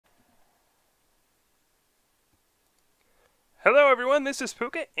Hello everyone, this is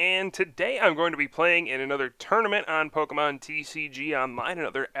Pooka, and today I'm going to be playing in another tournament on Pokemon TCG Online,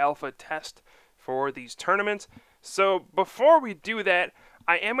 another alpha test for these tournaments. So before we do that,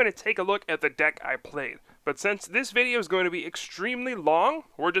 I am going to take a look at the deck I played. But since this video is going to be extremely long,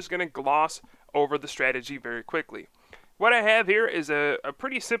 we're just going to gloss over the strategy very quickly. What I have here is a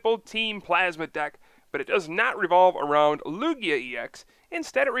pretty simple Team Plasma deck, but it does not revolve around Lugia EX.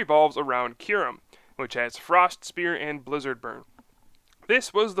 Instead, it revolves around Kyurem, which has Frost Spear and Blizzard Burn.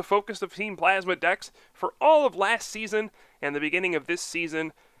 This was the focus of Team Plasma decks for all of last season and the beginning of this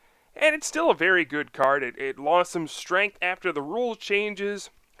season, and it's still a very good card. It lost some strength after the rule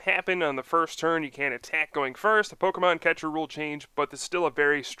changes happened on the first turn. You can't attack going first, a Pokemon catcher rule change, but it's still a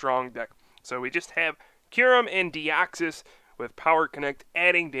very strong deck. So we just have Kyurem and Deoxys with Power Connect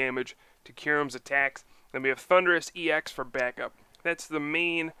adding damage to Kyurem's attacks. Then we have Thundurus EX for backup. That's the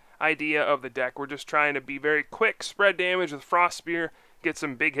main idea of the deck. We're just trying to be very quick, spread damage with Frost Spear, get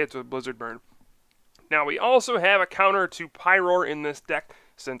some big hits with Blizzard Burn. Now we also have a counter to Pyroar in this deck.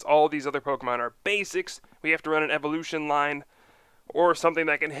 Since all these other Pokemon are basics, we have to run an evolution line or something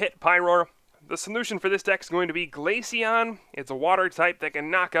that can hit Pyroar. The solution for this deck is going to be Glaceon. It's a water type that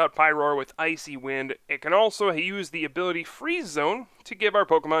can knock out Pyroar with Icy Wind. It can also use the ability Freeze Zone to give our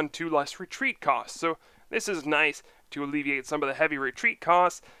Pokemon 2 less retreat costs. So this is nice to alleviate some of the heavy retreat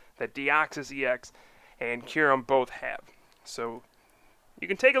costs that Deoxys EX and Kyurem both have. So you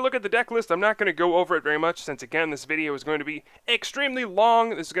can take a look at the deck list. I'm not going to go over it very much since, again, this video is going to be extremely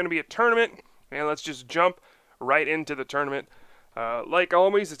long. This is going to be a tournament, and let's just jump right into the tournament. Like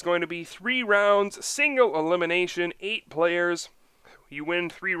always, it's going to be 3 rounds, single elimination, 8 players. You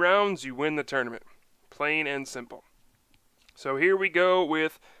win 3 rounds, you win the tournament. Plain and simple. So here we go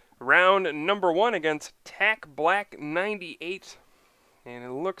with round number 1 against Tack Black 98. And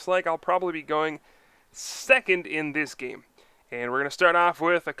it looks like I'll probably be going second in this game. And we're going to start off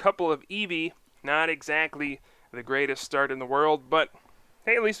with a couple of Eevee. Not exactly the greatest start in the world, but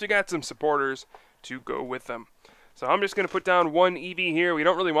hey, at least we got some supporters to go with them. So I'm just going to put down 1 Eevee here. We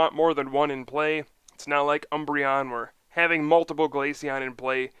don't really want more than 1 in play. It's not like Umbreon where having multiple Glaceon in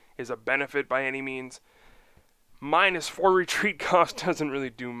play is a benefit by any means. -4 retreat cost doesn't really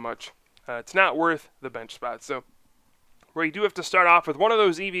do much. It's not worth the bench spot. So we do have to start off with one of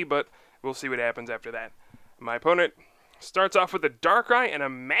those Eevee, but we'll see what happens after that. My opponent starts off with a Darkrai and a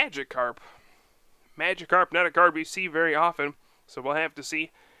Magikarp. Magikarp, not a card we see very often, so we'll have to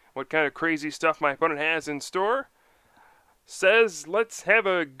see what kind of crazy stuff my opponent has in store. Says, let's have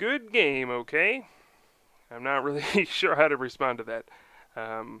a good game, okay? I'm not really sure how to respond to that.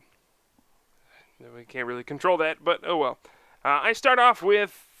 We can't really control that, but oh well. I start off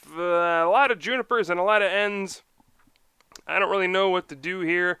with a lot of Junipers and a lot of Ends. I don't really know what to do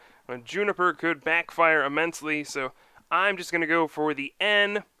here. A Juniper could backfire immensely, so I'm just going to go for the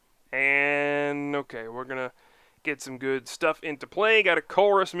N. And, okay, we're going to get some good stuff into play. Got a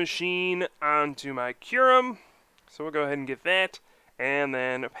Chorus Machine onto my Kyurem. So we'll go ahead and get that. And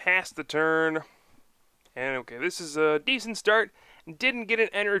then pass the turn. And, okay, this is a decent start. Didn't get an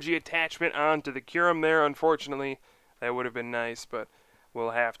energy attachment onto the Kyurem there, unfortunately. That would have been nice, but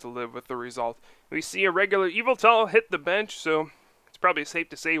we'll have to live with the result. We see a regular Yveltal hit the bench, so it's probably safe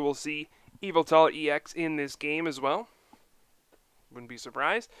to say we'll see Yveltal EX in this game as well. Wouldn't be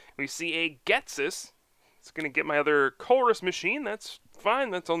surprised. We see a Getsis. It's going to get my other Chorus Machine. That's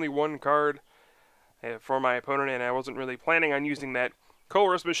fine. That's only 1 card for my opponent, and I wasn't really planning on using that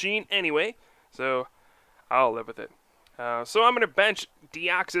Chorus Machine anyway, so I'll live with it. So I'm going to bench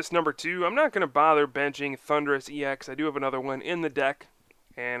Deoxys number 2. I'm not going to bother benching Thundurus EX. I do have another one in the deck,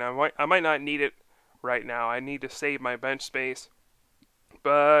 and I might not need it right now. I need to save my bench space.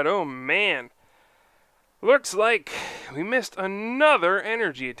 But, oh man, looks like we missed another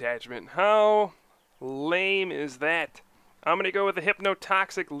energy attachment. How lame is that? I'm going to go with a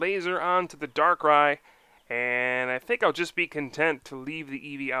Hypnotoxic Laser onto the Darkrai, and I think I'll just be content to leave the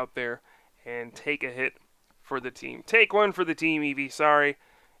Eevee out there and take a hit for the team. Take one for the team, Eevee. Sorry,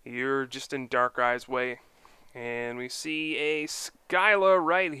 you're just in Darkrai's way. And we see a Skyla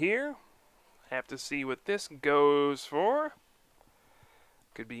right here. Have to see what this goes for.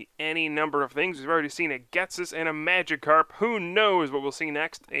 Could be any number of things. We've already seen a Getsis and a Magikarp. Who knows what we'll see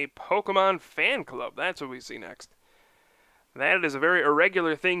next? A Pokemon Fan Club. That's what we see next. That is a very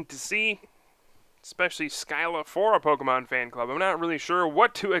irregular thing to see, especially Skyla for a Pokemon Fan Club. I'm not really sure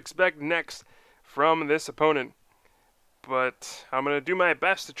what to expect next from this opponent, but I'm going to do my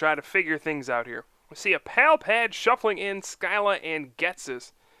best to try to figure things out here. We see a Palpad shuffling in Skyla and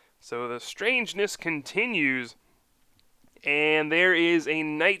Getsis, so the strangeness continues. And there is a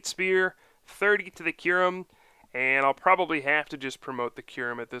Night Spear, 30 to the Kyurem, And I'll probably have to just promote the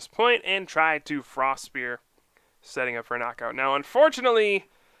Kyurem at this point and try to Frost Spear, setting up for a knockout. Now, unfortunately,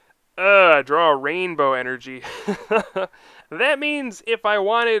 I draw a Rainbow Energy. That means if I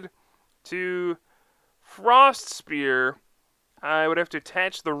wanted to Frost Spear, I would have to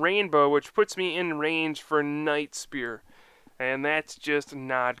attach the Rainbow, which puts me in range for Night Spear. And that's just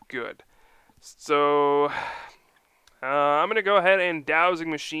not good. So, I'm going to go ahead and Dowsing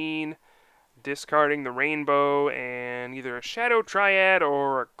Machine, discarding the Rainbow and either a Shadow Triad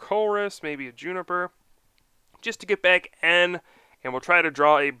or a Chorus, maybe a Juniper, just to get back N, and we'll try to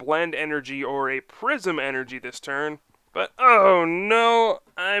draw a Blend Energy or a Prism Energy this turn. But, oh no,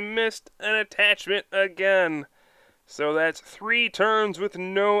 I missed an attachment again. So that's 3 turns with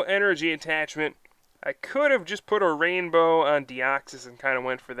no energy attachment. I could have just put a Rainbow on Deoxys and kind of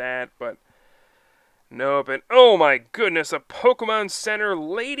went for that, but nope. And oh my goodness, a Pokemon Center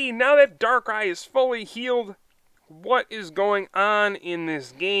Lady. Now that Darkrai is fully healed, what is going on in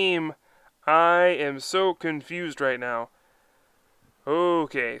this game? I am so confused right now.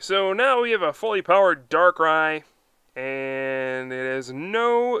 Okay, so now we have a fully powered Darkrai, and it has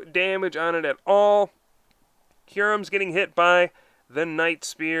no damage on it at all. Kyurem's getting hit by the Night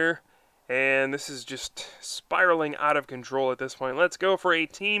Spear, and this is just spiraling out of control at this point. Let's go for a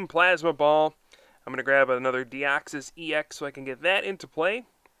Team Plasma Ball. I'm going to grab another Deoxys EX so I can get that into play.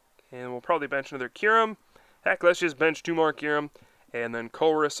 And we'll probably bench another Kyurem. Heck, let's just bench 2 more Kyurem. And then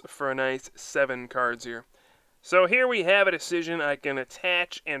Chorus for a nice 7 cards here. So here we have a decision. I can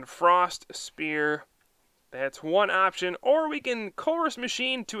attach and Frost Spear. That's one option. Or we can Chorus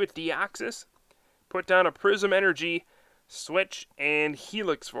Machine to a Deoxys. Put down a Prism Energy, switch, and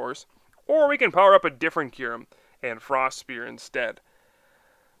Helix Force. Or we can power up a different Kyurem and Frost Spear instead.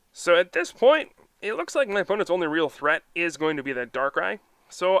 So at this point, it looks like my opponent's only real threat is going to be that Darkrai.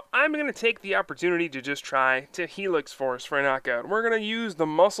 So I'm going to take the opportunity to just try to Helix Force for a knockout. We're going to use the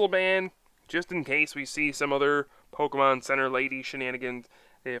Muscle Band just in case we see some other Pokemon Center Lady shenanigans.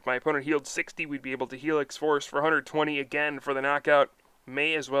 If my opponent healed 60, we'd be able to Helix Force for 120 again for the knockout.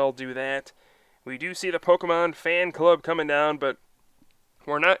 May as well do that. We do see the Pokemon Fan Club coming down, but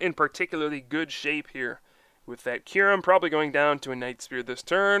we're not in particularly good shape here. With that Kyurem probably going down to a Night Spear this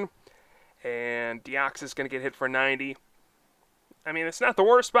turn. And Deoxys going to get hit for 90. I mean, it's not the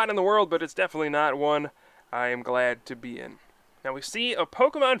worst spot in the world, but it's definitely not one I am glad to be in. Now we see a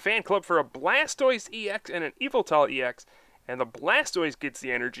Pokemon Fan Club for a Blastoise EX and an Yveltal EX. And the Blastoise gets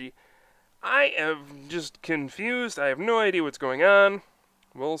the energy. I am just confused. I have no idea what's going on.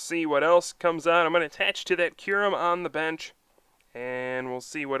 We'll see what else comes out. I'm going to attach to that Kyurem on the bench. And we'll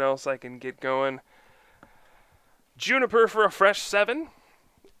see what else I can get going. Juniper for a fresh 7.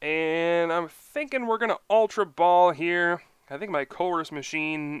 And I'm thinking we're going to Ultra Ball here. I think my Chorus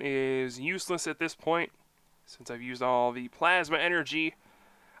Machine is useless at this point, since I've used all the Plasma Energy.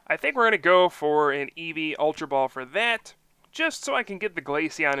 I think we're going to go for an Eevee Ultra Ball for that, just so I can get the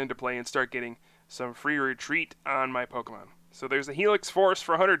Glaceon into play and start getting some free retreat on my Pokemon. So there's a Helix Force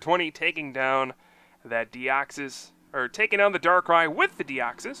for 120, taking down that Deoxys, or taking down the Darkrai with the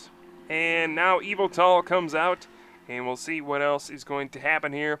Deoxys. And now Yveltal comes out, and we'll see what else is going to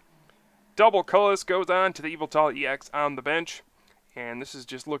happen here. Double Colorless goes on to the Yveltal EX on the bench. And this is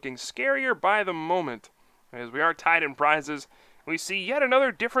just looking scarier by the moment, as we are tied in prizes. We see yet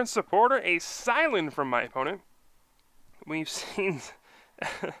another different supporter, a Silent from my opponent. We've seen...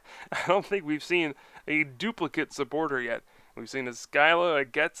 I don't think we've seen a duplicate supporter yet. We've seen a Skyla, a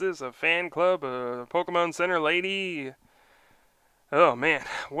Getsis, a Fan Club, a Pokemon Center Lady. Oh man,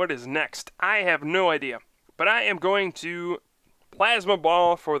 what is next? I have no idea. But I am going to Plasma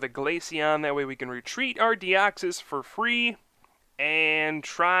Ball for the Glaceon. That way we can retreat our Deoxys for free and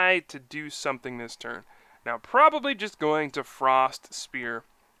try to do something this turn. Now, probably just going to Frost Spear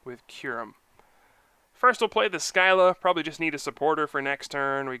with Kyurem. First, we'll play the Skyla. Probably just need a supporter for next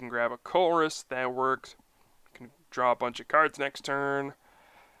turn. We can grab a Chorus. That works. Can draw a bunch of cards next turn.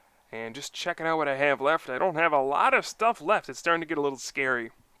 And just checking out what I have left. I don't have a lot of stuff left. It's starting to get a little scary.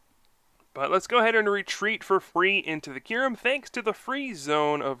 But let's go ahead and retreat for free into the Kyurem, thanks to the free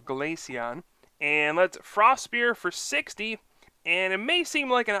zone of Glaceon. And let's Frost Spear for 60. And it may seem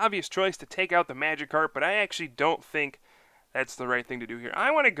like an obvious choice to take out the Magikarp, but I actually don't think that's the right thing to do here.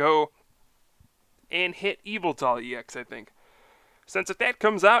 I want to go and hit Yveltal EX, I think. Since if that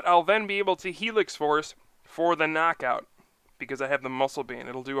comes out, I'll then be able to Helix Force for the knockout, because I have the Muscle Band.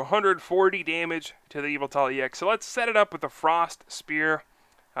 It'll do 140 damage to the Yveltal EX. So let's set it up with the Frost Spear.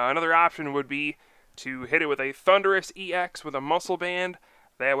 Another option would be to hit it with a Thunderous EX with a Muscle Band.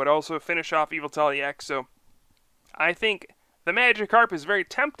 That would also finish off Yveltal EX. So I think The Magikarp is very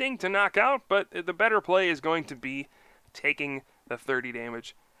tempting to knock out, but the better play is going to be taking the 30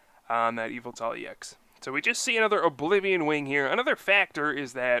 damage on that Yveltal EX. So we just see another Oblivion Wing here. Another factor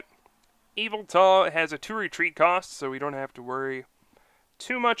is that Yveltal has a 2 retreat cost, so we don't have to worry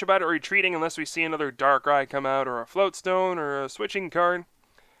too much about it retreating unless we see another Darkrai come out, or a Floatstone, or a switching card.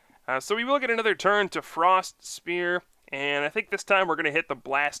 So we will get another turn to Frost Spear, and I think this time we're going to hit the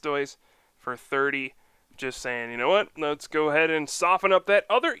Blastoise for 30. Just saying, you know what, let's go ahead and soften up that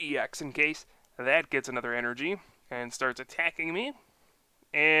other EX in case that gets another energy and starts attacking me.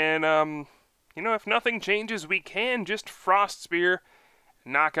 And, you know, if nothing changes, we can just Frost Spear,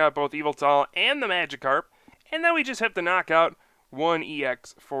 knock out both Yveltal and the Magikarp, and then we just have to knock out one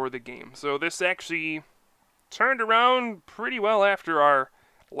EX for the game. So this actually turned around pretty well after our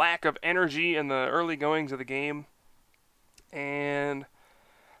lack of energy in the early goings of the game. And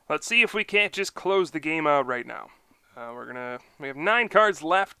let's see if we can't just close the game out right now. We have 9 cards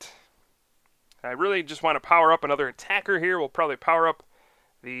left. I really just want to power up another attacker here. We'll probably power up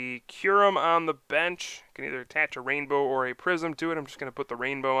the Kyurem on the bench. Can either attach a rainbow or a prism to it. I'm just going to put the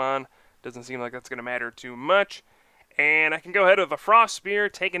rainbow on. Doesn't seem like that's going to matter too much. And I can go ahead with the Frost Spear,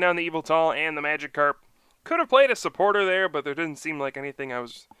 taking down the Yveltal and the Magikarp. Could have played a supporter there, but there didn't seem like anything I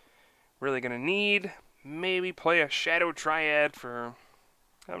was really going to need. Maybe play a Shadow Triad for...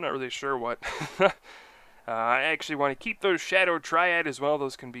 I'm not really sure what. I actually want to keep those Shadow Triad as well.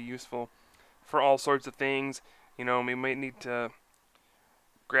 Those can be useful for all sorts of things. You know, we might need to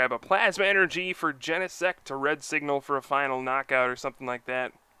grab a Plasma Energy for Genesect to Red Signal for a final knockout or something like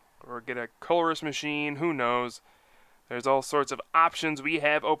that. Or get a Colress Machine, who knows. There's all sorts of options we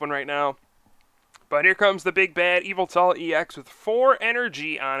have open right now. But here comes the big bad Yveltal EX with 4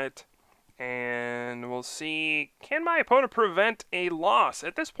 energy on it. And we'll see, can my opponent prevent a loss?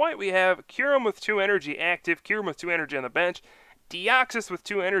 At this point, we have Kyurem with 2 energy active, Kyurem with 2 energy on the bench, Deoxys with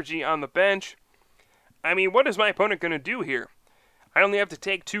 2 energy on the bench. I mean, what is my opponent going to do here? I only have to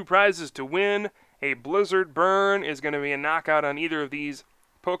take 2 prizes to win. A Blizzard Burn is going to be a knockout on either of these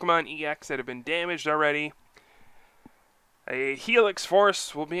Pokemon EX that have been damaged already. A Helix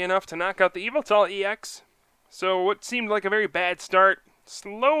Force will be enough to knock out the Yveltal EX. So what seemed like a very bad start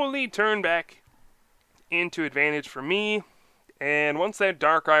slowly turned back into advantage for me. And once that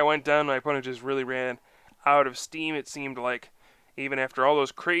Darkrai went down, my opponent just really ran out of steam. It seemed like even after all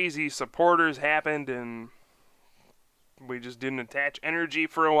those crazy supporters happened and we just didn't attach energy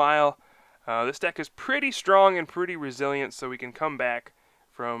for a while. This deck is pretty strong and pretty resilient, so we can come back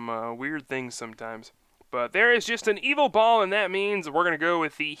from weird things sometimes. But there is just an evil ball, and that means we're going to go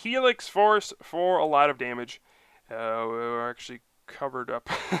with the Helix Force for a lot of damage. We're actually covered up.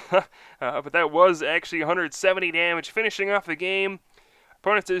 But that was actually 170 damage, finishing off the game.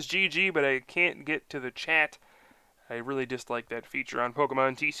 Opponent says GG, but I can't get to the chat. I really dislike that feature on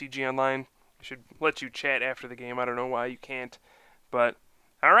Pokemon TCG Online. I should let you chat after the game. I don't know why you can't. But,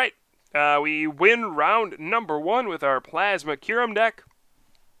 alright. We win round number 1 with our Plasma Kyurem deck.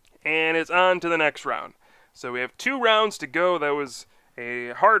 And it's on to the next round. So we have 2 rounds to go. That was a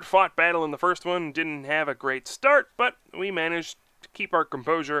hard-fought battle in the first one. Didn't have a great start, but we managed to keep our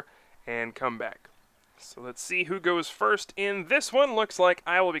composure and come back. So let's see who goes first in this one. Looks like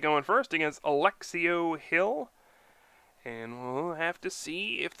I will be going first against Alexio Hill. And we'll have to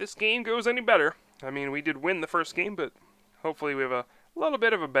see if this game goes any better. I mean, we did win the first game, but hopefully we have a little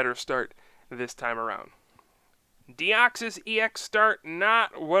bit of a better start this time around. Deoxys EX start,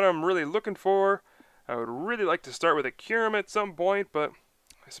 not what I'm really looking for. I would really like to start with a Kyurem at some point, but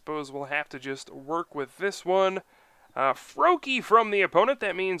I suppose we'll have to just work with this one. Froakie from the opponent,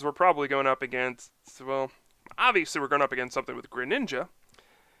 that means we're probably going up against, well, obviously we're going up against something with Greninja.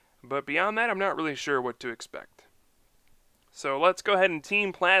 But beyond that, I'm not really sure what to expect. So let's go ahead and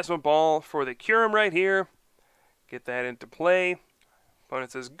Team Plasma Ball for the Kyurem right here. Get that into play.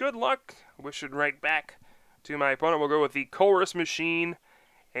 Opponent says, good luck. Wish it right back to my opponent. We'll go with the Colress Machine.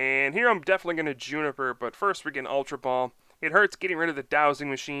 And here I'm definitely going to Juniper, but first we get an Ultra Ball. It hurts getting rid of the Dowsing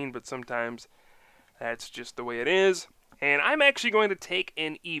Machine, but sometimes that's just the way it is. And I'm actually going to take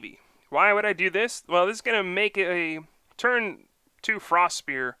an Eevee. Why would I do this? Well, this is going to make a turn 2 Frost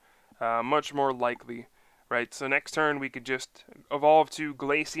Spear much more likely. Right, so next turn we could just evolve to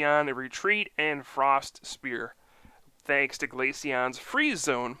Glaceon, Retreat, and Frost Spear. Thanks to Glaceon's Freeze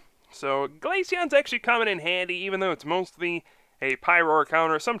Zone. So Glaceon's actually coming in handy, even though it's mostly a Pyroar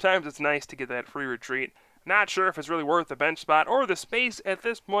counter. Sometimes it's nice to get that free retreat. Not sure if it's really worth the bench spot or the space at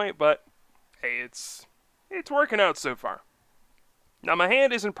this point, but hey, it's working out so far. Now my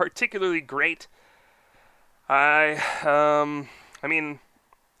hand isn't particularly great. I mean,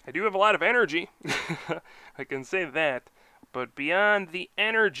 I do have a lot of energy. I can say that. But beyond the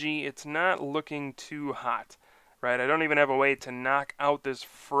energy, it's not looking too hot. Right, I don't even have a way to knock out this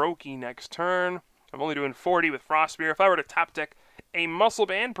Froakie next turn. I'm only doing 40 with Frost Spear. If I were to top deck a Muscle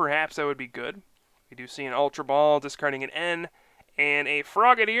Band, perhaps that would be good. We do see an Ultra Ball, discarding an N, and a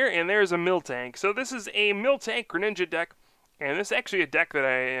Frogadier, and there's a Miltank. So this is a Miltank Greninja deck, and this is actually a deck that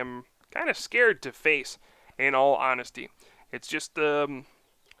I am kind of scared to face, in all honesty. It's just,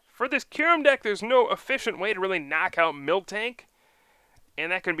 for this Kyurem deck, there's no efficient way to really knock out Miltank,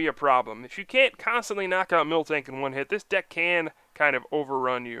 and that can be a problem. If you can't constantly knock out Miltank in one hit, this deck can kind of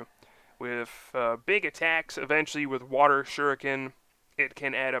overrun you. With big attacks, eventually with Water Shuriken, it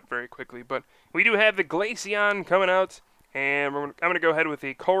can add up very quickly. But we do have the Glaceon coming out, and I'm going to go ahead with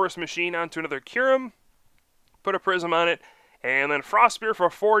the Chorus Machine onto another Kyurem, put a Prism on it, and then Frost Spear for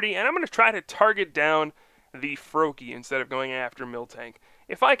 40, and I'm going to try to target down the Froakie instead of going after Miltank.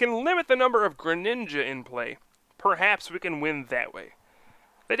 If I can limit the number of Greninja in play, perhaps we can win that way.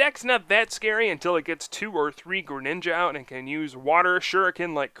 The deck's not that scary until it gets 2 or 3 Greninja out and can use Water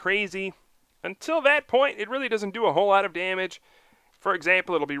Shuriken like crazy. Until that point, it really doesn't do a whole lot of damage. For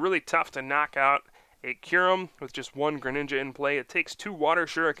example, it'll be really tough to knock out a Kyurem with just 1 Greninja in play. It takes 2 Water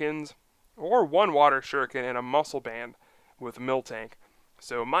Shurikens, or 1 Water Shuriken and a Muscle Band with Miltank.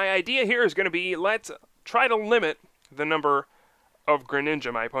 So my idea here is going to be, let's try to limit the number of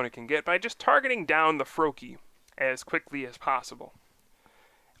Greninja my opponent can get by just targeting down the Froakie as quickly as possible.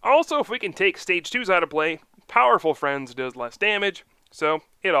 Also, if we can take Stage 2s out of play, Powerful Friends does less damage, so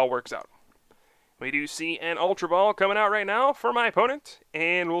it all works out. We do see an Ultra Ball coming out right now for my opponent,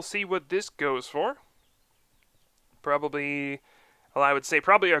 and we'll see what this goes for. Probably, well, I would say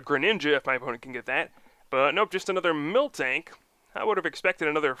probably a Greninja if my opponent can get that, but nope, just another Miltank. I would have expected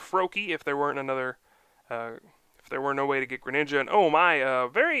another Froakie if there weren't another, if there were no way to get Greninja. And oh my,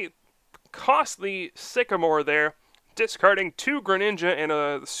 very costly Sycamore there. Discarding 2 Greninja, and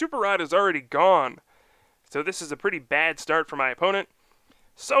the Super Rod is already gone. So this is a pretty bad start for my opponent.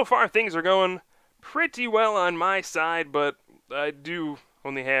 So far, things are going pretty well on my side, but I do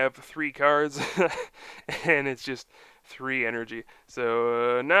only have 3 cards, and it's just 3 energy.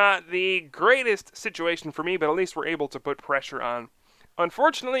 So not the greatest situation for me, but at least we're able to put pressure on.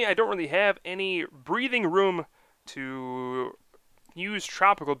 Unfortunately, I don't really have any breathing room to use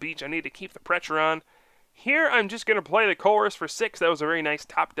Tropical Beach. I need to keep the pressure on. Here, I'm just going to play the Chorus for 6. That was a very nice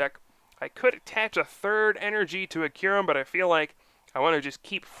top deck. I could attach a 3rd energy to a Kyurem, but I feel like I want to just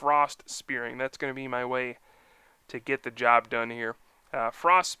keep Frost Spearing. That's going to be my way to get the job done here.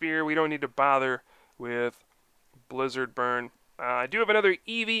 Frost Spear, we don't need to bother with Blizzard Burn. I do have another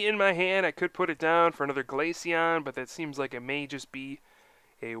Eevee in my hand. I could put it down for another Glaceon, but that seems like it may just be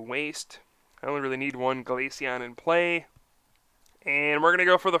a waste. I only really need 1 Glaceon in play. And we're going to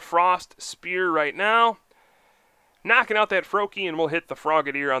go for the Frost Spear right now. Knocking out that Froakie, and we'll hit the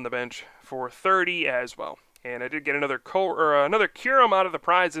Frogadier on the bench for 30 as well. And I did get another Kyurem out of the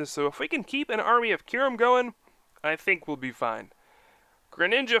prizes, so if we can keep an army of Kyurem going, I think we'll be fine.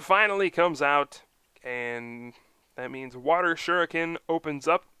 Greninja finally comes out, and that means Water Shuriken opens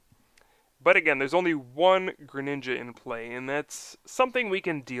up. But again, there's only 1 Greninja in play, and that's something we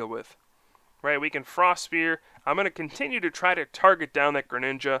can deal with. Right, we can Frost Spear. I'm going to continue to try to target down that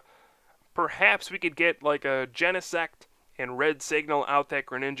Greninja. Perhaps we could get like a Genesect and Red Signal out that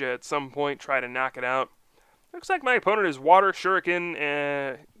Greninja at some point, try to knock it out. Looks like my opponent is Water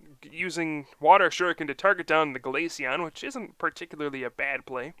Shuriken, using Water Shuriken to target down the Glaceon, which isn't particularly a bad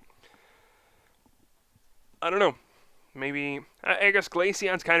play. I don't know. Maybe, I guess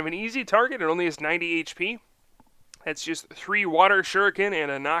Glaceon's kind of an easy target. It only has 90 HP. That's just 3 Water Shuriken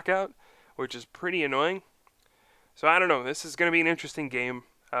and a knockout, which is pretty annoying. So I don't know, this is going to be an interesting game,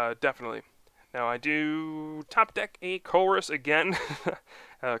 definitely. Now I do top deck a Chorus again.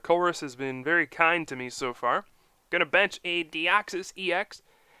 Chorus has been very kind to me so far. Going to bench a Deoxys EX,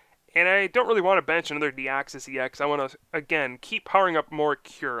 and I don't really want to bench another Deoxys EX. I want to, again, keep powering up more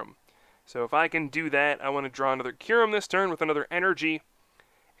Kyurem. So if I can do that, I want to draw another Kyurem this turn with another energy,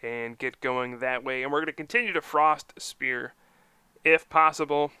 and get going that way. And we're going to continue to Frost Spear, if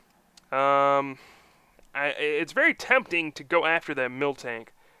possible. It's very tempting to go after that Miltank,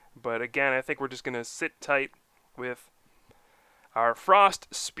 but again, I think we're just going to sit tight with our Frost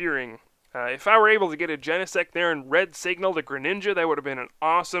Spearing. If I were able to get a Genesect there and Red Signal to Greninja, that would have been an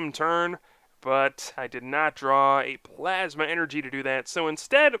awesome turn, but I did not draw a Plasma Energy to do that, so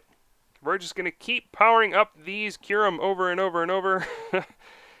instead, we're just going to keep powering up these Kyurem over and over and over,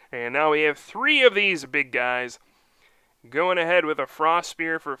 and now we have 3 of these big guys. Going ahead with a Frost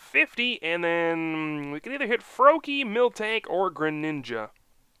Spear for 50, and then we can either hit Froakie, Miltank, or Greninja.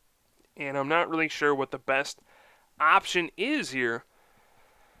 And I'm not really sure what the best option is here.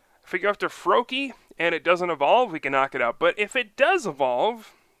 If we go after Froakie and it doesn't evolve, we can knock it out. But if it does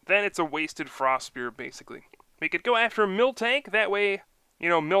evolve, then it's a wasted Frost Spear, basically. We could go after Miltank, that way, you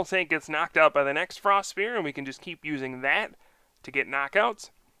know, Miltank gets knocked out by the next Frost Spear, and we can just keep using that to get knockouts.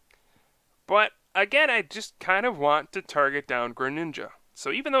 But, again, I just kind of want to target down Greninja.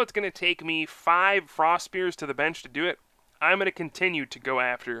 So even though it's going to take me 5 Frost Spears to the bench to do it, I'm going to continue to go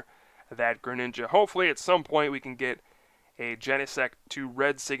after that Greninja. Hopefully at some point we can get a Genesect to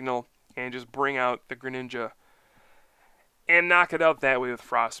Red Signal and just bring out the Greninja and knock it out that way with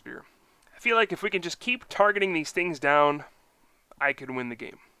Frost Spear. I feel like if we can just keep targeting these things down, I could win the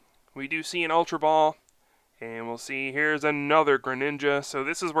game. We do see an Ultra Ball, and we'll see here's another Greninja. So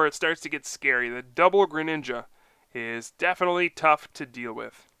this is where it starts to get scary. The double Greninja is definitely tough to deal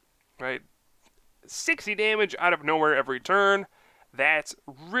with, right? 60 damage out of nowhere every turn. That's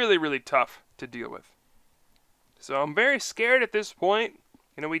really, really tough to deal with. So I'm very scared at this point.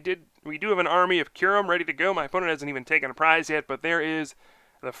 You know, we do have an army of Kyurem ready to go. My opponent hasn't even taken a prize yet, but there is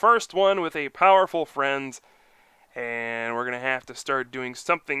the first one with a powerful Friends, and we're going to have to start doing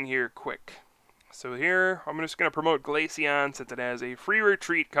something here quick. So here, I'm just going to promote Glaceon since it has a free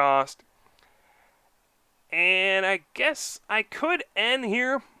retreat cost. And I guess I could end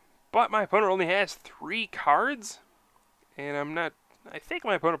here, but my opponent only has 3 cards. And I think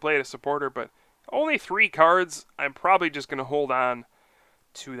my opponent played a supporter, but only 3 cards. I'm probably just going to hold on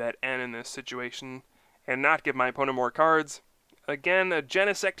to that N in this situation and not give my opponent more cards. Again, a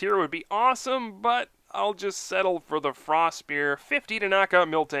Genesect here would be awesome, but I'll just settle for the Frost Spear. 50 to knock out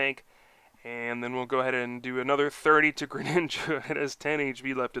Miltank, and then we'll go ahead and do another 30 to Greninja. It has 10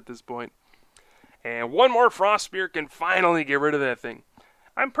 HP left at this point. And one more Frost Spear can finally get rid of that thing.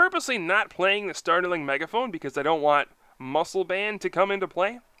 I'm purposely not playing the Startling Megaphone because I don't want Muscle Band to come into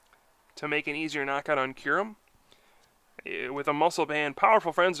play to make an easier knockout on Kyurem. With a Muscle Band,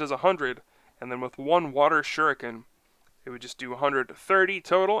 Powerful Friends does 100, and then with one Water Shuriken, it would just do 130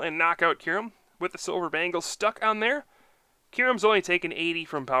 total and knock out Kyurem. With the Silver Bangle stuck on there, Kyurem's only taken 80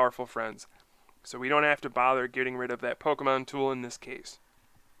 from Powerful Friends, so we don't have to bother getting rid of that Pokemon tool in this case.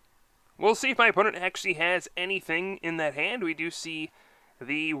 We'll see if my opponent actually has anything in that hand. We do see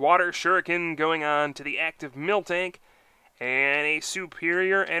the Water Shuriken going on to the active Miltank, and a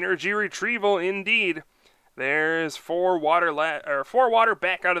superior energy retrieval indeed. There's 4 water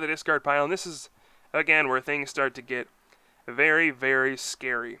back out of the discard pile, and this is, again, where things start to get very, very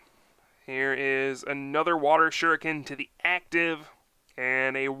scary. Here is another Water Shuriken to the active,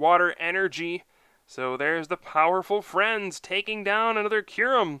 and a Water Energy. So there's the Powerful Friends taking down another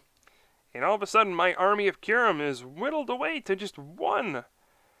Kyurem. And all of a sudden, my army of Kyurem is whittled away to just 1.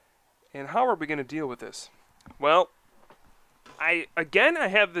 And how are we going to deal with this? Well, I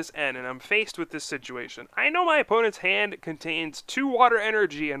have this N, and I'm faced with this situation. I know my opponent's hand contains 2 Water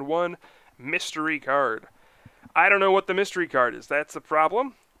Energy and 1 mystery card. I don't know what the mystery card is. That's the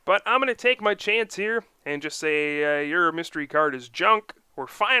problem. But I'm going to take my chance here and just say your mystery card is junk. We're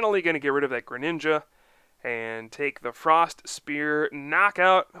finally going to get rid of that Greninja and take the Frost Spear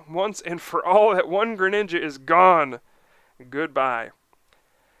knockout once and for all. That one Greninja is gone. Goodbye.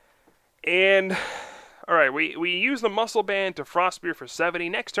 And, alright, we use the Muscle Band to Frost Spear for 70.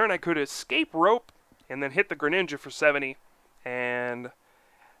 Next turn I could Escape Rope and then hit the Greninja for 70. And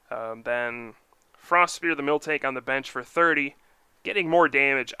then Frost Spear the Miltank on the bench for 30. Getting more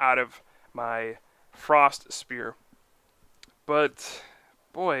damage out of my Frost Spear. But,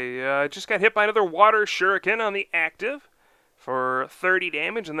 boy, I just got hit by another Water Shuriken on the active for 30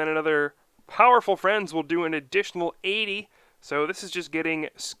 damage, and then another Powerful Friends will do an additional 80, so this is just getting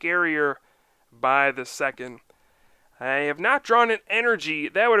scarier by the second. I have not drawn an energy.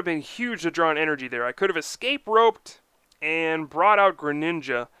 That would have been huge to draw an energy there. I could have Escape Roped and brought out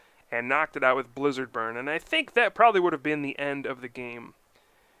Greninja and knocked it out with Blizzard Burn, and I think that probably would have been the end of the game.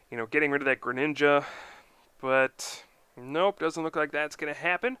 You know, getting rid of that Greninja, but nope, doesn't look like that's going to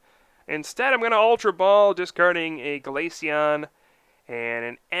happen. Instead, I'm going to Ultra Ball, discarding a Glaceon and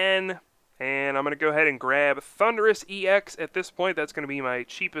an N, and I'm going to go ahead and grab Thunderous EX. At this point, that's going to be my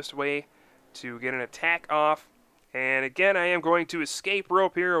cheapest way to get an attack off. And again, I am going to Escape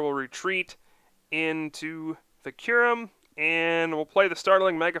Rope here. We'll retreat into the Kyurem, and we'll play the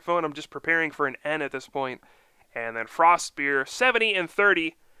Startling Megaphone. I'm just preparing for an N at this point. And then Frost Spear, 70 and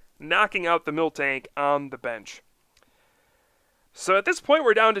 30, knocking out the Miltank on the bench. So at this point,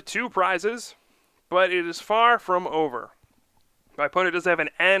 we're down to 2 prizes, but it is far from over. My opponent does have an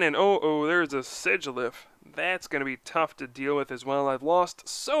N, and there's a Sigilyph. That's going to be tough to deal with as well. I've lost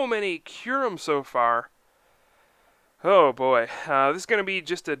so many Kyurem so far. Oh boy, this is going to be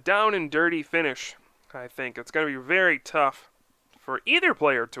just a down and dirty finish I think it's going to be very tough for either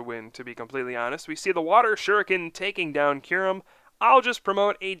player to win, to be completely honest. We see the Water Shuriken taking down Kyurem. I'll just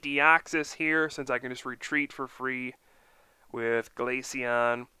promote a Deoxys here, since I can just retreat for free with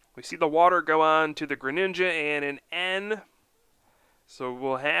Glaceon. We see the Water go on to the Greninja and an N. So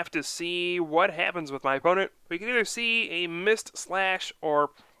we'll have to see what happens with my opponent. We can either see a Mist Slash,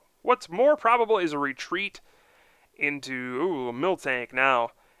 or what's more probable is a retreat into a Miltank now,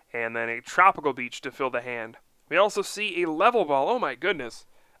 and then a Tropical Beach to fill the hand. We also see a Level Ball. Oh my goodness.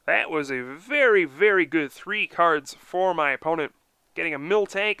 That was a very, very good 3 cards for my opponent. Getting a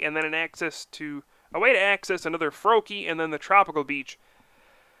Miltank and then a way to access another Froakie and then the Tropical Beach.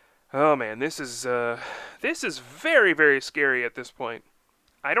 Oh man, this is very, very scary at this point.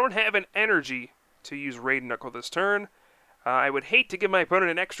 I don't have an energy to use Raid Knuckle this turn. I would hate to give my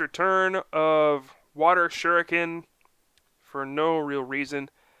opponent an extra turn of Water Shuriken for no real reason.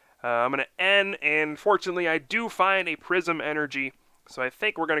 I'm going to N, and fortunately I do find a Prism Energy, so I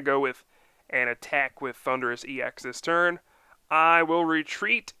think we're going to go with an attack with Thunderous EX this turn. I will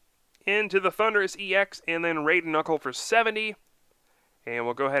retreat into the Thunderous EX and then Raid Knuckle for 70. And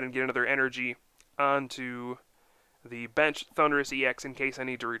we'll go ahead and get another energy onto the bench Thunderous EX in case I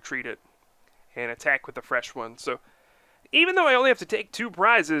need to retreat it and attack with the fresh one. So even though I only have to take 2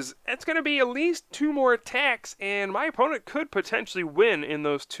 prizes, it's going to be at least 2 more attacks, and my opponent could potentially win in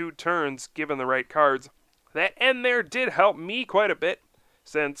those 2 turns given the right cards. That end there did help me quite a bit,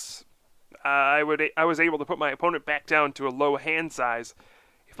 since I was able to put my opponent back down to a low hand size.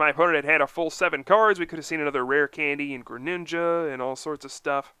 If my opponent had had a full 7 cards, we could have seen another Rare Candy and Greninja and all sorts of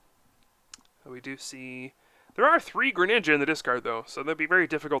stuff. We do see... There are 3 Greninja in the discard, though, so that'd be very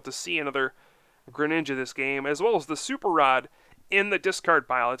difficult to see another Greninja this game, as well as the Super Rod in the discard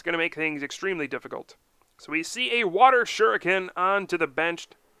pile. It's going to make things extremely difficult. So we see a Water Shuriken onto the bench.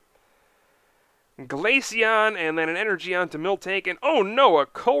 Glaceon, and then an Energy onto Miltank, and oh no, a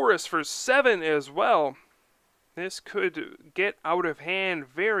Chorus for 7 as well. This could get out of hand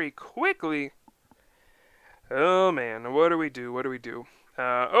very quickly. Oh man, what do we do? What do we do?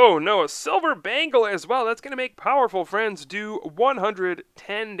 Oh no, a Silver Bangle as well. That's going to make Powerful Friends do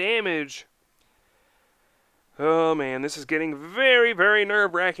 110 damage. Oh man, this is getting very, very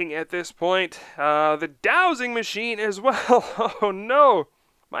nerve-wracking at this point. The Dowsing Machine as well. Oh no,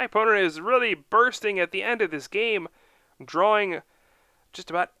 my opponent is really bursting at the end of this game, drawing just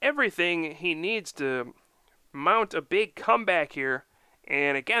about everything he needs to mount a big comeback here.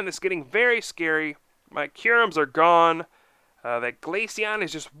 And again, this is getting very scary. My Kyurems are gone. That Glaceon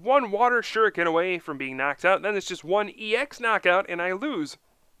is just 1 Water Shuriken away from being knocked out. Then it's just 1 EX knockout, and I lose.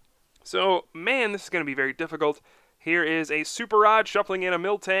 So, man, this is going to be very difficult. Here is a Super Rod shuffling in a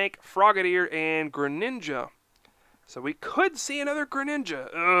Miltank, Frogadier, and Greninja. So we could see another Greninja.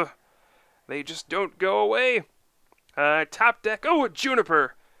 Ugh. They just don't go away. Top deck. Oh, a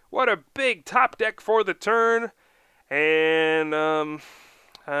Juniper. What a big top deck for the turn. And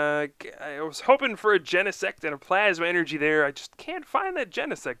I was hoping for a Genesect and a Plasma Energy there. I just can't find that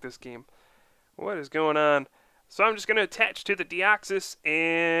Genesect this game. What is going on? So I'm just going to attach to the Deoxys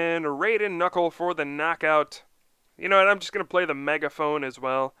and Raid Knuckle for the knockout. You know what? I'm just going to play the Megaphone as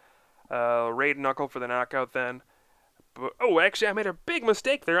well. Raid Knuckle for the knockout then. But, oh, actually, I made a big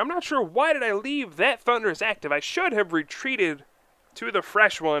mistake there. I'm not sure why did I leave that Thunderous active. I should have retreated to the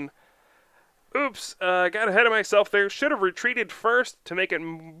fresh one. Oops, got ahead of myself there. Should have retreated first to make it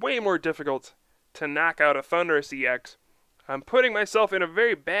way more difficult to knock out a Thunderous EX. I'm putting myself in a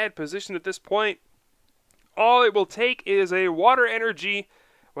very bad position at this point. All it will take is a Water Energy,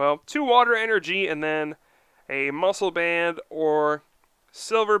 well, 2 Water Energy, and then a Muscle Band or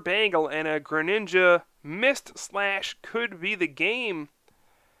Silver Bangle, and a Greninja Mist Slash could be the game.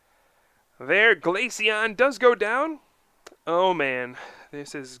 There, Glaceon does go down. Oh man,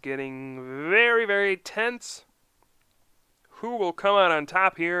 this is getting very, very tense. Who will come out on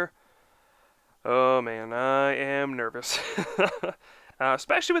top here? Oh man, I am nervous.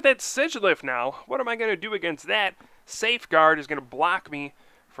 Especially with that Sigilyph now. What am I going to do against that? Safeguard is going to block me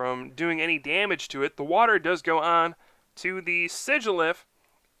from doing any damage to it. The water does go on to the Sigilyph.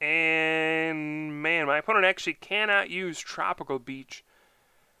 And man, my opponent actually cannot use Tropical Beach,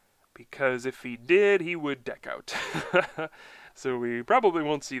 because if he did, he would deck out. So we probably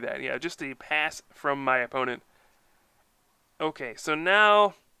won't see that. Yeah, just a pass from my opponent. Okay, so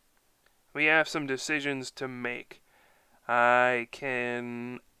now we have some decisions to make. I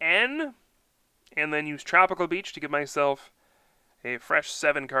can N and then use Tropical Beach to give myself a fresh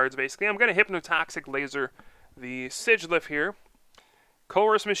 7 cards, basically. I'm going to Hypnotoxic Laser the Sigilyph here.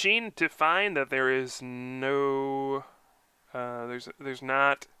 Chorus Machine to find that there is no... there's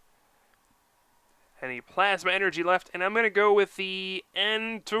not any plasma energy left, and I'm going to go with the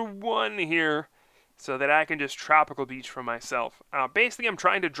N to 1 here so that I can just Tropical Beach for myself. Basically, I'm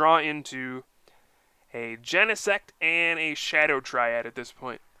trying to draw into a Genesect and a Shadow Triad at this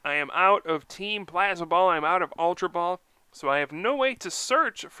point. I am out of Team Plasma Ball, I'm out of Ultra Ball, so I have no way to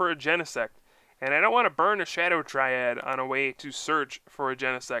search for a Genesect. And I don't want to burn a Shadow Triad on a way to search for a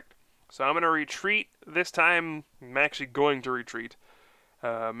Genesect. So I'm going to retreat. This time, I'm actually going to retreat.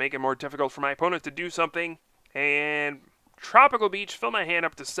 Make it more difficult for my opponent to do something. And Tropical Beach, fill my hand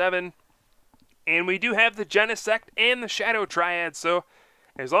up to 7. And we do have the Genesect and the Shadow Triad, so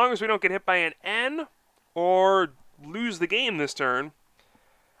as long as we don't get hit by an N or lose the game this turn,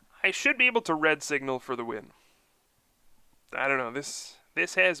 I should be able to red signal for the win. I don't know, this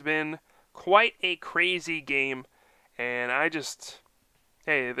has been quite a crazy game, and I just,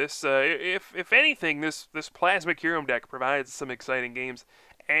 hey, this if anything, this Plasma Kyurem deck provides some exciting games.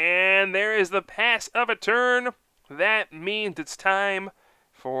 And there is the pass of a turn. That means it's time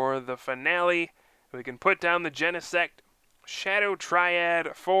for the finale. We can put down the Genesect, Shadow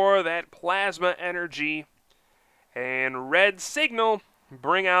Triad for that plasma energy, and red signal,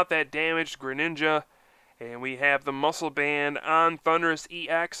 bring out that damaged Greninja. And we have the Muscle Band on Thunderous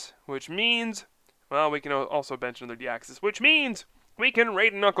EX, which means, well, we can also bench another Deoxys, which means we can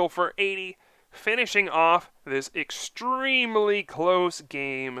Raid Knuckle for 80, finishing off this extremely close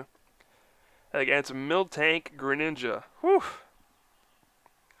game against Miltank Greninja. Whew.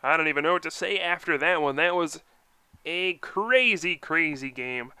 I don't even know what to say after that one. That was a crazy, crazy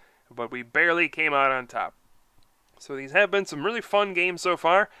game, but we barely came out on top. So these have been some really fun games so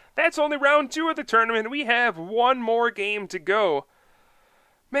far. That's only round 2 of the tournament. We have one more game to go.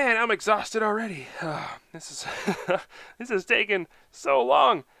 Man, I'm exhausted already. This is this has taken so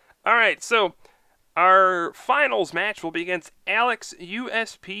long. All right, so our finals match will be against Alex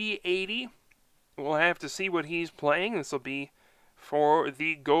USP80. We'll have to see what he's playing. This will be for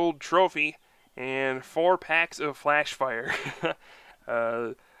the gold trophy and 4 packs of Flash Fire.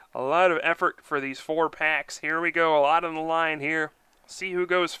 A lot of effort for these 4 packs. Here we go, a lot on the line here. See who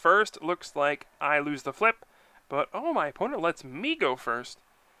goes first. Looks like I lose the flip, but oh, my opponent lets me go first.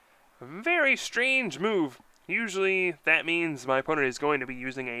 Very strange move. Usually that means my opponent is going to be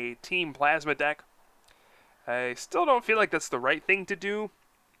using a Team Plasma deck. I still don't feel like that's the right thing to do,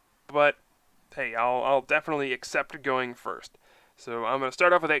 but hey, I'll definitely accept going first. So I'm going to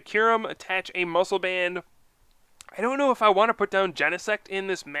start off with that Kyurem, attach a Muscle Band. I don't know if I want to put down Genesect in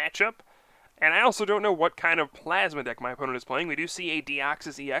this matchup, and I also don't know what kind of Plasma deck my opponent is playing. We do see a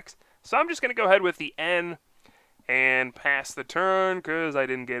Deoxys EX, so I'm just going to go ahead with the N and pass the turn, because I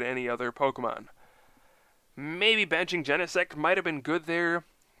didn't get any other Pokemon. Maybe benching Genesect might have been good there,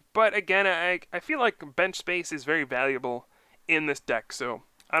 but again, I feel like bench space is very valuable in this deck, so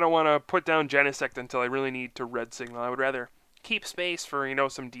I don't want to put down Genesect until I really need to red signal. I would rather keep space for, you know,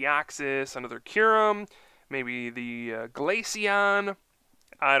 some Deoxys, another Kyurem, maybe the Glaceon.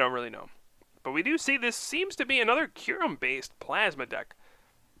 I don't really know. But we do see this seems to be another Kyurem-based Plasma deck.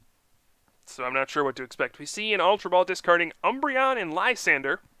 So I'm not sure what to expect. We see an Ultra Ball discarding Umbreon and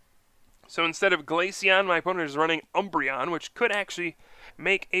Lysander. So instead of Glaceon, my opponent is running Umbreon, which could actually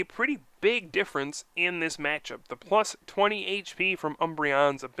make a pretty big difference in this matchup. The plus 20 HP from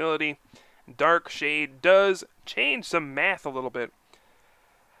Umbreon's ability, Dark Shade, does change some math a little bit.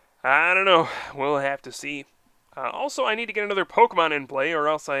 I don't know. We'll have to see. Also, I need to get another Pokemon in play, or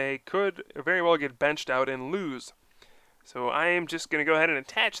else I could very well get benched out and lose. So I am just going to go ahead and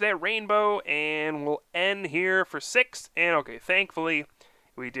attach that Rainbow, and we'll end here for 6. And okay, thankfully,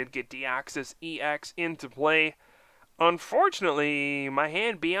 we did get Deoxys EX into play. Unfortunately, my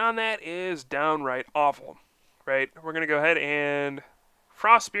hand beyond that is downright awful. Right? We're going to go ahead and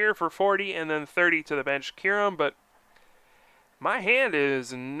Frost Spear for 40, and then 30 to the bench Kyurem, but my hand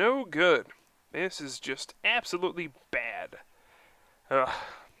is no good. This is just absolutely bad.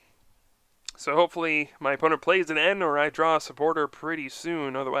 So hopefully my opponent plays an N or I draw a supporter pretty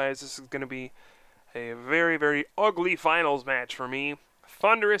soon. Otherwise, this is going to be a very, very ugly finals match for me.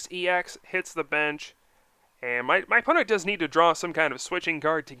 Thunderous EX hits the bench. And my opponent does need to draw some kind of switching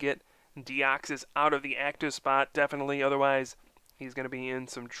card to get Deoxys out of the active spot, definitely. Otherwise, he's going to be in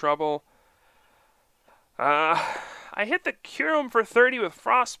some trouble. I hit the Kyurem for 30 with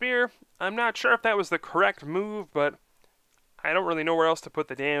Frost Spear. I'm not sure if that was the correct move, but I don't really know where else to put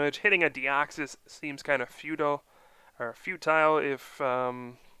the damage. Hitting a Deoxys seems kind of futile if, I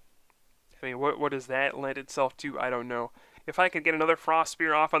mean, what does that lend itself to? I don't know. If I could get another Frost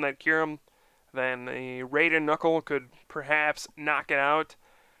Spear off on that Kyurem, then a Raid Knuckle could perhaps knock it out.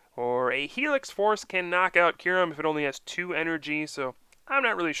 Or a Helix Force can knock out Kyurem if it only has 2 energy, so I'm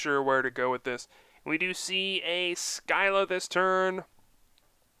not really sure where to go with this. We do see a Skyla this turn.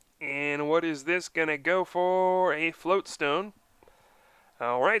 And what is this going to go for? A Floatstone.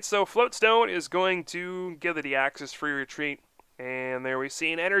 Alright, so Floatstone is going to give the Deoxys free retreat. And there we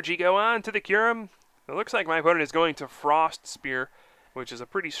see an energy go on to the Kyurem. It looks like my opponent is going to Frost Spear, which is a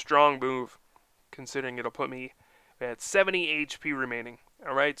pretty strong move, considering it'll put me at 70 HP remaining.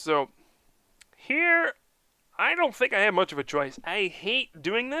 Alright, so here, I don't think I have much of a choice. I hate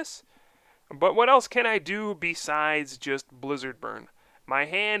doing this, but what else can I do besides just Blizzard Burn? My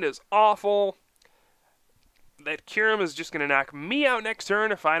hand is awful. That Kyurem is just going to knock me out next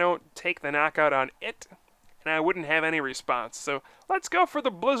turn if I don't take the knockout on it, and I wouldn't have any response. So let's go for the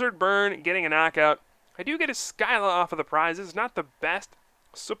Blizzard Burn, getting a knockout. I do get a Skyla off of the prizes. Not the best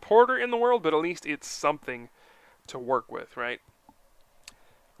supporter in the world, but at least it's something to work with, right?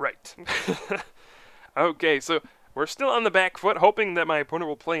 Right. Okay, so we're still on the back foot, hoping that my opponent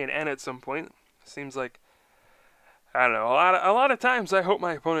will play an N at some point. Seems like, I don't know, a lot of times I hope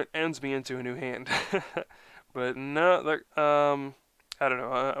my opponent ends me into a new hand. But no, I don't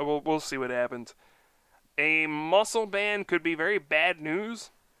know. We'll see what happens. A Muscle Band could be very bad news,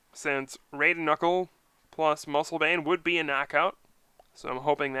 since Raid and Knuckle plus Muscle Band would be a knockout. So I'm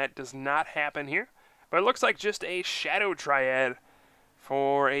hoping that does not happen here. But it looks like just a Shadow Triad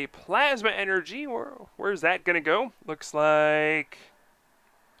for a Plasma Energy. Where's that going to go? Looks like...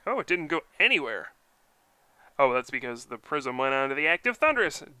 Oh, it didn't go anywhere. Oh, that's because the Prism went on to the Active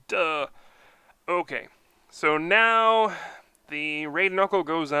Thunderous. Duh. Okay. So now the Raid Knuckle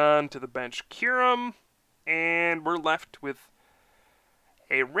goes on to the bench Kyurem, and we're left with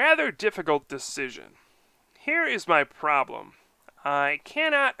a rather difficult decision. Here is my problem. I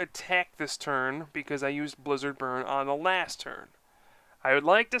cannot attack this turn because I used Blizzard Burn on the last turn. I would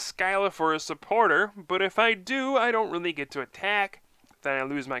like to Skyla for a supporter, but if I do, I don't really get to attack. Then I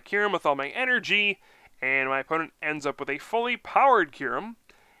lose my Kyurem with all my energy, and my opponent ends up with a fully powered Kyurem.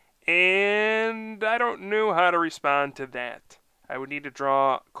 And I don't know how to respond to that. I would need to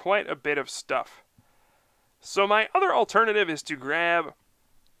draw quite a bit of stuff. So my other alternative is to grab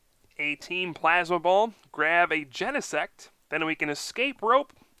a Team Plasma Ball, grab a Genesect, then we can Escape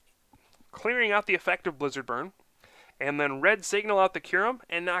Rope, clearing out the effect of Blizzard Burn, and then Red Signal out the Kyurem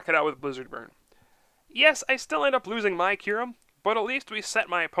and knock it out with Blizzard Burn. Yes, I still end up losing my Kyurem, but at least we set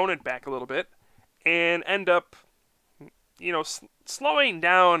my opponent back a little bit and end up, you know, slowing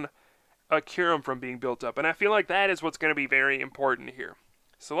down a Kyurem from being built up. And I feel like that is what's going to be very important here.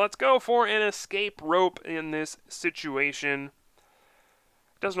 So let's go for an Escape Rope in this situation.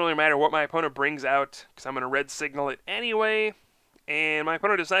 Doesn't really matter what my opponent brings out, because I'm going to Red Signal it anyway. And my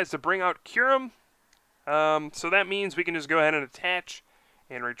opponent decides to bring out Kyurem. So that means we can just go ahead and attach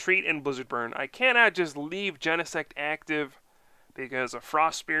and retreat in Blizzard Burn. I cannot just leave Genesect active because a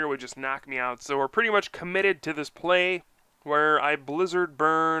Frost Spear would just knock me out. So we're pretty much committed to this play where I Blizzard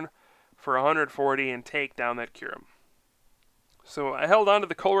Burn for 140 and take down that Kyurem. So I held on to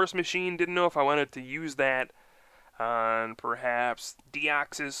the Colress Machine, didn't know if I wanted to use that on perhaps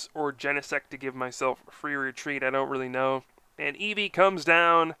Deoxys or Genesect to give myself a free retreat, I don't really know. And Eevee comes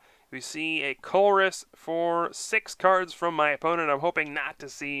down, we see a Colress for 6 cards from my opponent. I'm hoping not to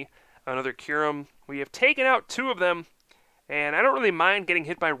see another Kyurem. We have taken out 2 of them, and I don't really mind getting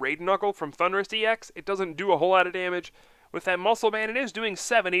hit by Raid Knuckle from Thunderous EX. It doesn't do a whole lot of damage. With that Muscle Band, it is doing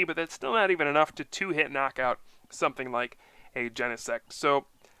 70, but that's still not even enough to 2-hit knockout something like a Genesect. So,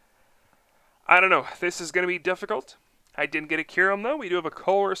 I don't know. This is going to be difficult. I didn't get a Kyurem, though. We do have a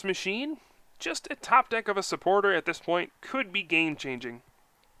Colress Machine. Just a top deck of a supporter at this point could be game-changing.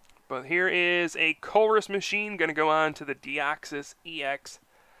 But here is a Colress Machine going to go on to the Deoxys EX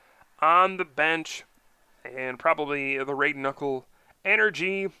on the bench. And probably the Raid Knuckle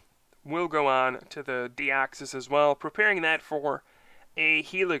Energy will go on to the Deoxys as well, preparing that for a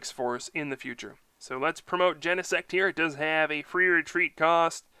Helix Force in the future. So let's promote Genesect here. It does have a free retreat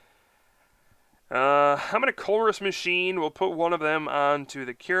cost. I'm going to Colress Machine. We'll put one of them onto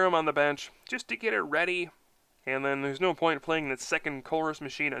the Kyurem on the bench just to get it ready. And then there's no point playing the second Colress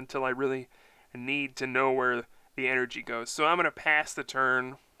Machine until I really need to know where the energy goes. So I'm going to pass the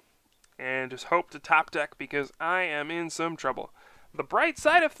turn and just hope to top deck because I am in some trouble. The bright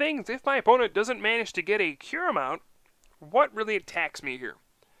side of things, if my opponent doesn't manage to get a Kyurem out, what really attacks me here?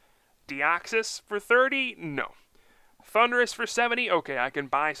 Deoxys for 30? No. Thunderous for 70? Okay, I can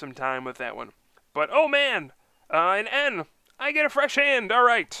buy some time with that one. But, oh man, an N. I get a fresh hand. All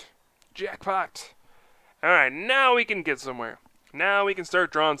right. Jackpot. All right, now we can get somewhere. Now we can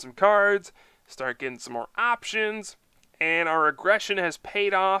start drawing some cards, start getting some more options, and our aggression has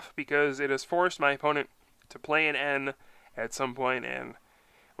paid off because it has forced my opponent to play an N at some point, and,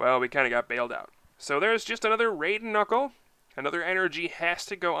 well, we kind of got bailed out. So there's just another Raiden Knuckle. Another energy has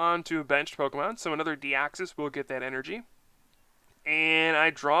to go on to a benched Pokemon, so another Deoxys will get that energy. And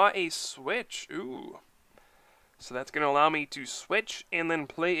I draw a switch. Ooh. So that's going to allow me to switch and then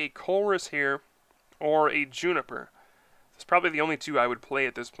play a Colress here or a Juniper. That's probably the only two I would play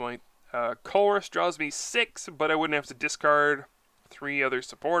at this point. Colress draws me 6, but I wouldn't have to discard 3 other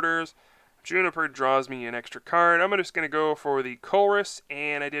supporters. Juniper draws me an extra card. I'm just going to go for the Colress,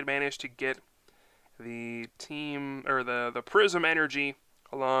 and I did manage to get the team, or the Prism energy,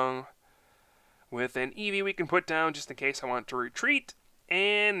 along with an Eevee we can put down just in case I want to retreat.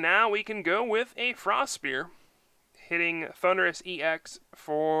 And now we can go with a Frost Spear, hitting Thunderous EX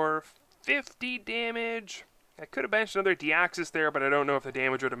for 50 damage. I could have benched another Deoxys there, but I don't know if the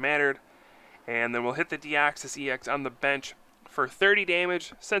damage would have mattered. And then we'll hit the Deoxys EX on the bench for 30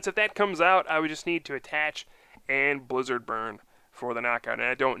 damage. Since if that comes out, I would just need to attach and Blizzard Burn for the knockout, and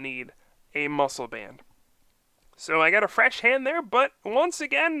I don't need a Muscle Band. So I got a fresh hand there, but once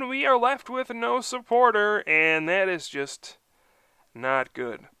again, we are left with no supporter, and that is just not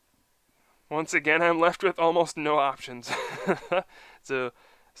good. Once again, I'm left with almost no options.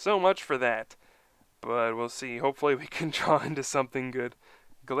 So much for that. But we'll see. Hopefully we can draw into something good.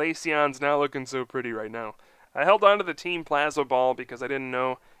 Glaceon's not looking so pretty right now. I held on to the Team Plasma Ball because I didn't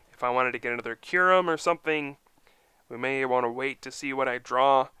know if I wanted to get another Kyurem or something. We may want to wait to see what I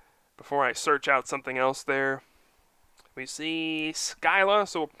draw before I search out something else there. We see Skyla,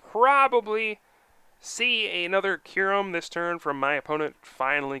 so we'll probably see another Kyurem this turn from my opponent,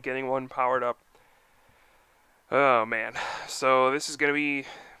 finally getting one powered up. Oh man, so this is going to be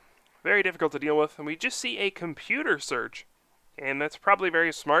very difficult to deal with, and we just see a computer search, and that's probably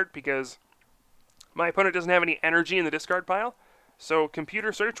very smart because my opponent doesn't have any energy in the discard pile, so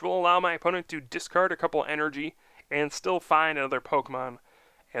computer search will allow my opponent to discard a couple energy and still find another Pokemon,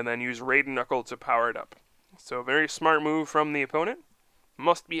 and then use Raiden Knuckle to power it up. So very smart move from the opponent.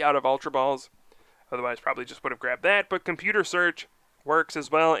 Must be out of Ultra Balls, otherwise probably just would have grabbed that, but computer search works as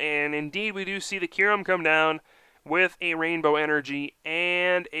well, and indeed we do see the Kyurem come down with a Rainbow Energy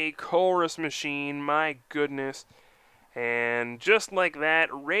and a Colress Machine, my goodness. And just like that,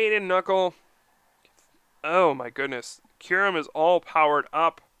 Raiden Knuckle, oh my goodness, Kyurem is all powered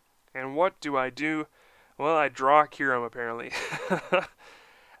up, and what do? Well, I draw Kyurem apparently.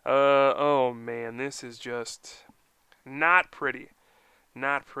 Oh man, this is just not pretty.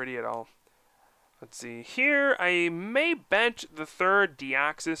 Not pretty at all. Let's see, here I may bench the third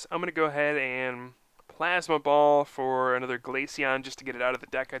Deoxys. I'm going to go ahead and Plasma Ball for another Glaceon just to get it out of the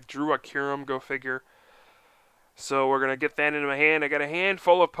deck. I drew a Kyurem, go figure. So we're going to get that into my hand. I got a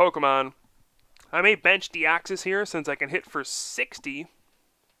handful of Pokemon. I may bench Deoxys here since I can hit for 60.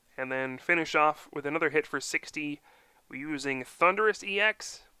 And then finish off with another hit for 60 using Thunderous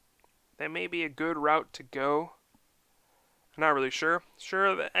EX. That may be a good route to go. I'm not really sure.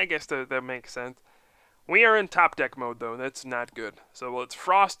 I guess that makes sense. We are in top deck mode though. That's not good. So let's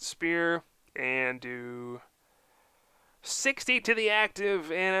Frost Spear and do 60 to the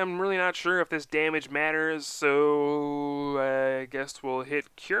active, and I'm really not sure if this damage matters, so I guess we'll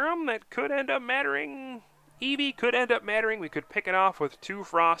hit Kyurem. That could end up mattering. Eevee could end up mattering. We could pick it off with 2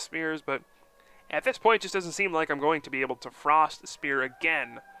 Frost Spears, but at this point it just doesn't seem like I'm going to be able to Frost Spear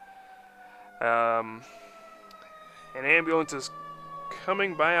again. An ambulance is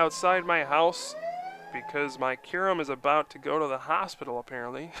coming by outside my house because my Kyurem is about to go to the hospital,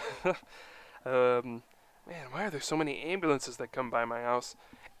 apparently. Man, why are there so many ambulances that come by my house?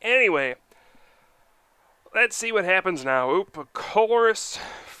 Anyway, let's see what happens now. Oop, a Colress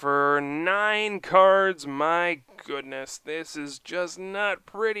for 9 cards. My goodness, this is just not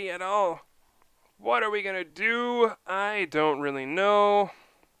pretty at all. What are we going to do? I don't really know.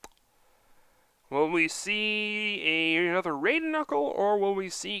 Will we see another Raiden Knuckle, or will we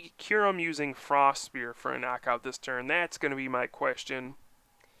see Kyurem using Frost Spear for a knockout this turn? That's going to be my question.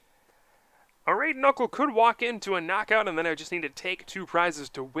 A Raiden Knuckle could walk into a knockout, and then I just need to take 2 prizes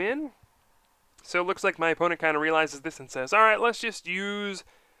to win. So it looks like my opponent kind of realizes this and says, alright, let's just use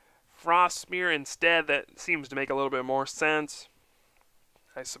Frost Spear instead. That seems to make a little bit more sense,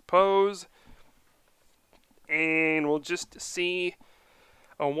 I suppose. And we'll just see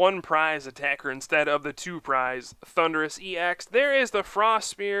a 1 prize attacker instead of the 2 prize Thunderous EX. There is the Frost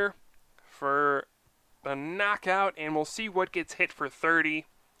Spear for a knockout, and we'll see what gets hit for 30.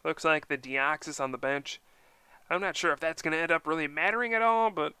 Looks like the Deoxys on the bench. I'm not sure if that's going to end up really mattering at all,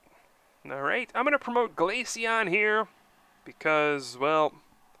 but alright. I'm going to promote Glaceon here because, well,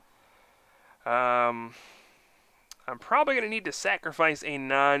 I'm probably going to need to sacrifice a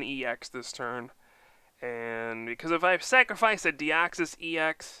non-EX this turn. And because if I sacrifice a Deoxys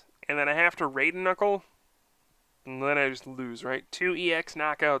EX and then I have to Raiden Knuckle, and then I just lose, right? 2 EX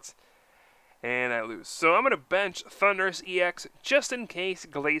knockouts, and I lose. So I'm going to bench Thundurus EX just in case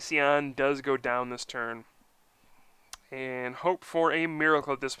Glaceon does go down this turn. And hope for a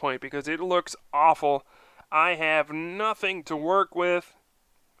miracle at this point, because it looks awful. I have nothing to work with.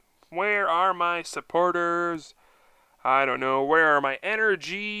 Where are my supporters? I don't know. Where are my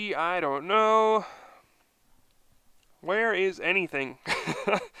energy? I don't know. Where is anything?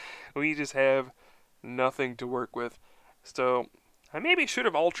 We just have nothing to work with. So, I maybe should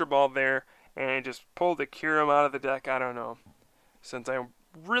have Ultra Balled there and just pulled the Kyurem out of the deck. I don't know. Since I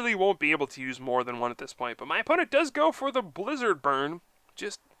really won't be able to use more than one at this point. But my opponent does go for the Blizzard Burn.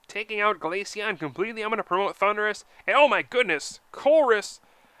 Just taking out Glaceon completely. I'm going to promote Thundurus. And oh my goodness, Colress.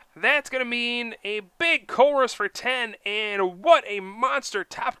 That's going to mean a big Colress for 10. And what a monster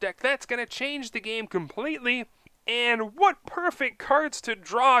top deck. That's going to change the game completely. And what perfect cards to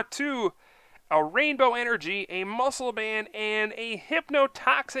draw, too. A Rainbow Energy, a Muscle Band, and a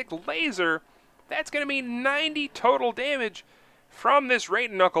Hypnotoxic Laser. That's going to mean 90 total damage from this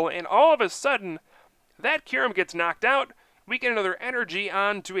Raiden Knuckle. And all of a sudden, that Kyurem gets knocked out. We get another energy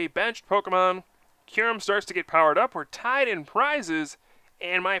onto a benched Pokemon. Kyurem starts to get powered up. We're tied in prizes.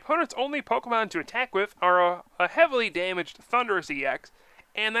 And my opponent's only Pokemon to attack with are a heavily damaged Thundurus EX.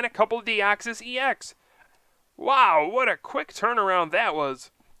 And then a couple of Deoxys EX. Wow, what a quick turnaround that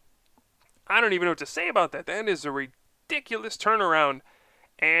was. I don't even know what to say about that. That is a ridiculous turnaround.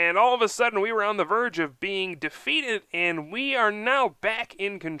 And all of a sudden, we were on the verge of being defeated, and we are now back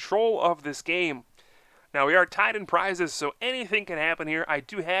in control of this game. Now, we are tied in prizes, so anything can happen here. I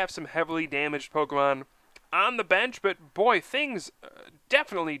do have some heavily damaged Pokemon on the bench, but boy, things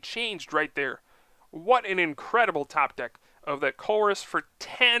definitely changed right there. What an incredible top deck of that Colress for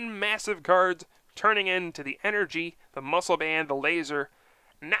 10 massive cards, turning into the energy, the muscle band, the laser,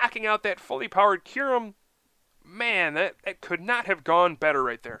 knocking out that fully powered Kyurem. Man, that could not have gone better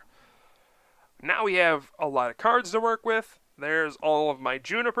right there. Now we have a lot of cards to work with. There's all of my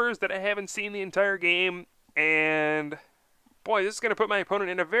Junipers that I haven't seen the entire game. And boy, this is going to put my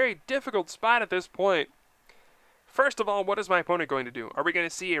opponent in a very difficult spot at this point. First of all, what is my opponent going to do? Are we going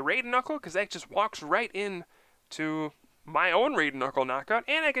to see a Raiden Knuckle? Because that just walks right in to my own Raiden Knuckle knockout,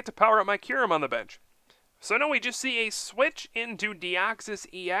 and I get to power up my Kyurem on the bench. So now we just see a switch into Deoxys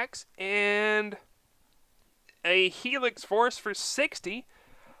EX and a Helix Force for 60.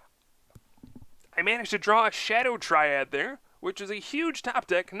 I managed to draw a Shadow Triad there, which is a huge top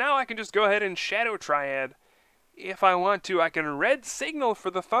deck. Now I can just go ahead and Shadow Triad. If I want to, I can Red Signal for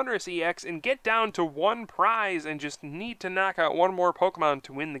the Thundurus EX and get down to one prize and just need to knock out one more Pokemon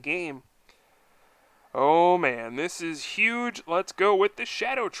to win the game. Oh man, this is huge. Let's go with the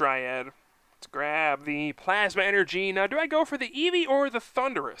Shadow Triad. Let's grab the Plasma Energy. Now, do I go for the Eevee or the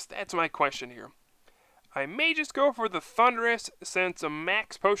Thundurus? That's my question here. I may just go for the Thundurus since a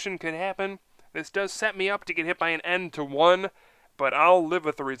Max Potion could happen. This does set me up to get hit by an N to 1, but I'll live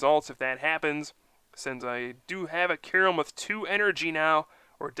with the results if that happens. Since I do have a Kyurem with 2 energy now,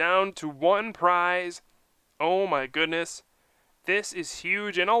 we're down to 1 prize. Oh my goodness. This is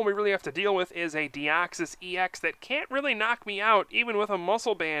huge, and all we really have to deal with is a Deoxys EX that can't really knock me out, even with a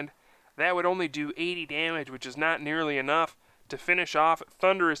Muscle Band. That would only do 80 damage, which is not nearly enough to finish off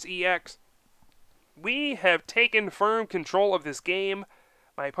Thundurus EX. We have taken firm control of this game.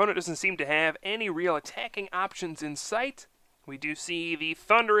 My opponent doesn't seem to have any real attacking options in sight. We do see the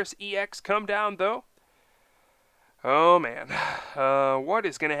Thundurus EX come down, though. Oh, man. What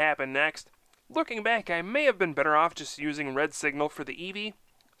is going to happen next? Looking back, I may have been better off just using Red Signal for the Eevee.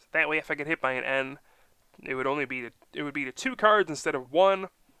 So that way, if I get hit by an N, it would be to 2 cards instead of 1.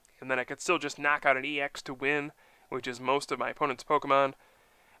 And then I could still just knock out an EX to win, which is most of my opponent's Pokemon.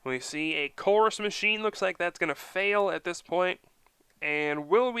 We see a Chorus Machine. Looks like that's going to fail at this point. And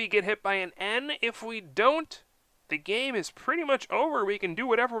will we get hit by an N? If we don't, the game is pretty much over. We can do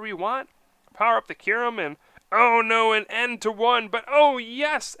whatever we want. Power up the Kyurem and, oh no, an N to 1. But oh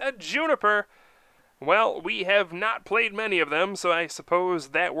yes, a Juniper. Well, we have not played many of them, so I suppose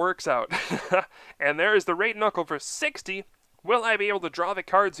that works out. And there's the Raiden Knuckle for 60. Will I be able to draw the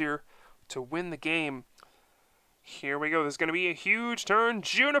cards here to win the game? Here we go. This is going to be a huge turn.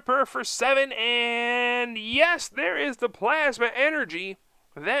 Juniper for 7. And yes, there is the Plasma Energy.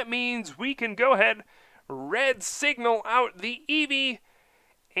 That means we can go ahead, Red Signal out the Eevee,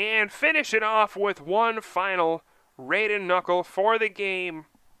 and finish it off with one final Raiden Knuckle for the game.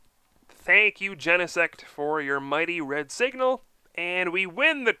 Thank you, Genesect, for your mighty Red Signal. And we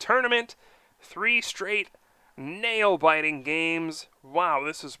win the tournament. 3 straight nail-biting games. Wow,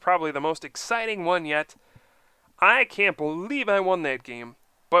 this is probably the most exciting one yet. I can't believe I won that game.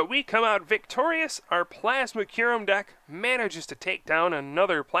 But we come out victorious. Our Plasma Kyurem deck manages to take down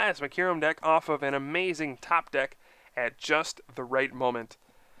another Plasma Kyurem deck off of an amazing top deck at just the right moment.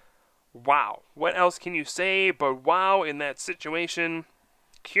 Wow. What else can you say but wow in that situation?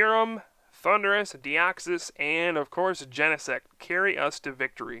 Kyurem, Thundurus, Deoxys, and of course Genesect carry us to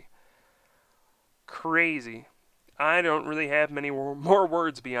victory. Crazy. I don't really have many more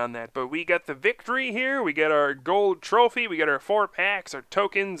words beyond that, but we got the victory here. We got our gold trophy, we got our 4 packs, our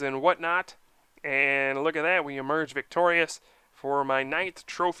tokens, and whatnot. And look at that, we emerged victorious for my 9th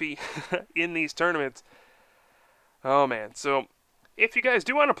trophy in these tournaments. Oh man, so if you guys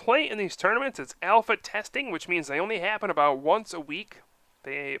do want to play in these tournaments, it's alpha testing, which means they only happen about once a week.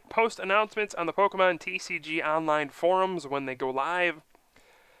 They post announcements on the Pokemon TCG Online forums when they go live.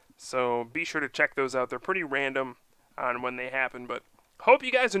 So be sure to check those out. They're pretty random on when they happen, but hope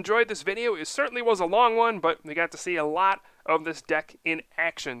you guys enjoyed this video. It certainly was a long one, but we got to see a lot of this deck in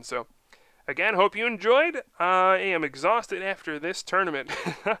action. So again, hope you enjoyed. I am exhausted after this tournament,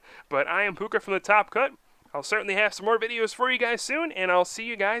 but I am Pooka from the Top Cut. I'll certainly have some more videos for you guys soon, and I'll see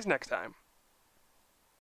you guys next time.